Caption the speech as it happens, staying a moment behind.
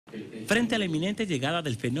Frente a la inminente llegada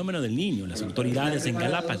del fenómeno del Niño, las autoridades en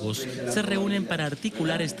Galápagos se reúnen para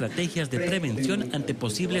articular estrategias de prevención ante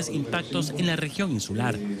posibles impactos en la región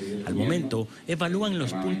insular. Al momento, evalúan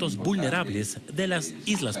los puntos vulnerables de las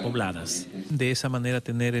islas pobladas. De esa manera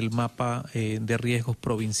tener el mapa de riesgos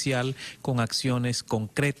provincial con acciones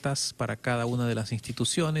concretas para cada una de las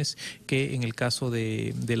instituciones que en el caso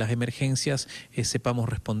de las emergencias sepamos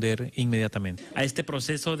responder inmediatamente. A este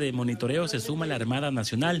proceso de monitoreo se suma la Armada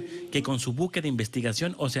Nacional, que con su buque de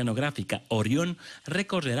investigación oceanográfica Orión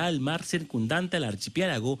recorrerá el mar circundante al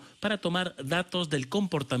archipiélago para tomar datos del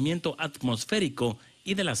comportamiento atmosférico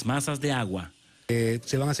y de las masas de agua.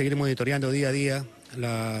 Se van a seguir monitoreando día a día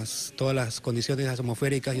todas las condiciones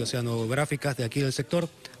atmosféricas y oceanográficas de aquí del sector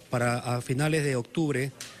para a finales de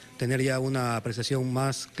octubre tener ya una apreciación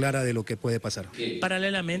más clara de lo que puede pasar.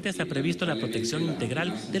 Paralelamente se ha previsto la protección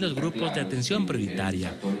integral de los grupos de atención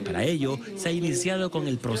prioritaria. Para ello se ha iniciado con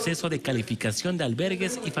el proceso de calificación de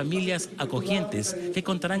albergues y familias acogientes que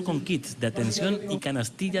contarán con kits de atención y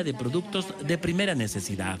canastilla de productos de primera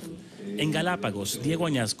necesidad. En Galápagos, Diego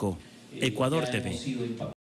Añasco, Ecuador TV.